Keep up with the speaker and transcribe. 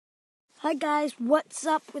Hi guys, what's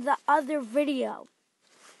up with the other video?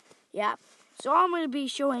 Yeah, so I'm going to be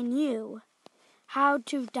showing you how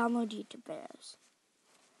to download YouTube videos.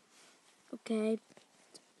 Okay,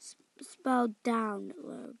 spell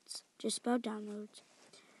downloads. Just spell downloads.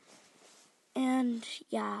 And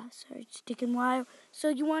yeah, sorry, it's taking a while. So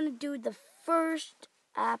you want to do the first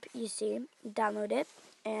app you see, download it,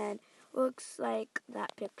 and it looks like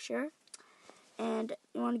that picture. And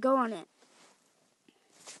you want to go on it.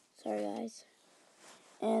 Sorry guys.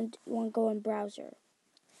 And you want to go in browser.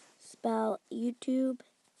 Spell YouTube.com.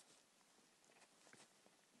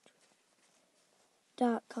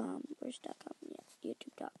 Where's .com? Yeah,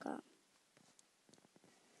 YouTube.com.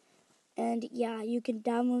 And yeah, you can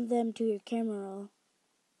download them to your camera roll.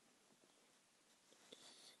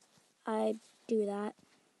 I do that.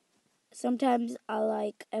 Sometimes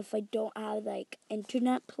if I don't have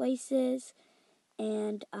internet places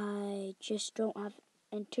and I just don't have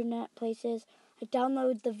internet places, I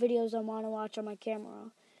download the videos I want to watch on my camera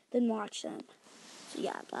roll, then watch them. So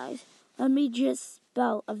yeah, guys, let me just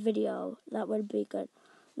spell a video. That would be good.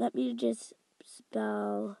 Let me just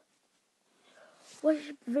spell. What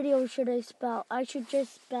video should I spell? I should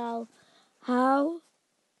just spell how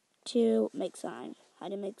to make sign. How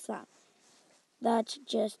to make sign. That's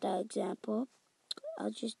just an example.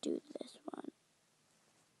 I'll just do this one.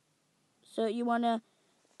 So you want to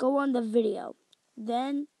go on the video.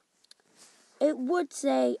 Then it would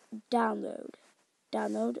say download.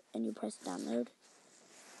 Download, and you press download.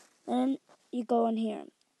 Then you go in here.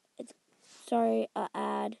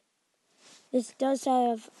 Ad. This does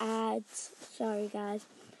have ads. Sorry, guys.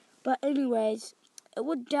 But anyways, it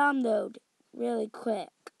would download really quick.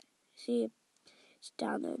 See, it's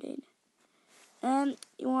downloading. And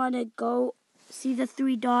you want to go see the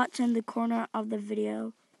 3 dots in the corner of the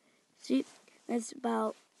video. See, it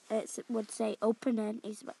would say open in.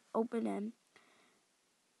 It's about open in.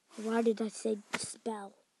 Why did I say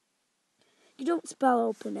spell? You don't spell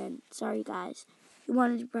open in. Sorry, guys. You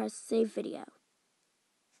wanted to press save video.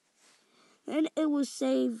 And it will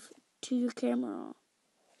save to your camera roll.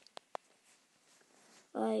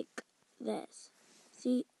 Like this.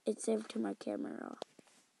 See, it's saved to my camera roll.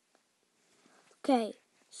 Okay,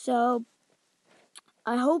 so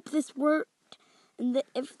I hope this worked. And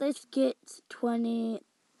if this gets 20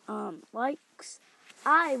 likes,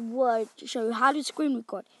 I would show you how to screen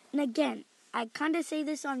record. And again, I kind of say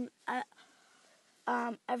this on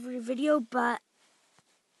every video, but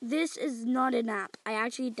this is not an app. I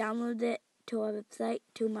actually downloaded it to a website,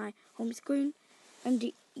 to my home screen.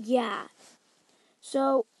 And yeah.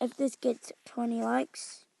 So if this gets 20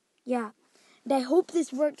 likes, yeah. And I hope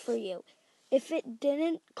this worked for you. If it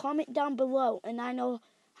didn't, comment down below, and I know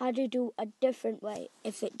how to do a different way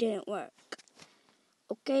if it didn't work.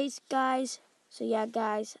 Okay, guys. So yeah,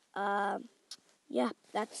 guys. Yeah,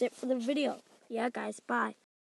 that's it for the video. Yeah, guys. Bye.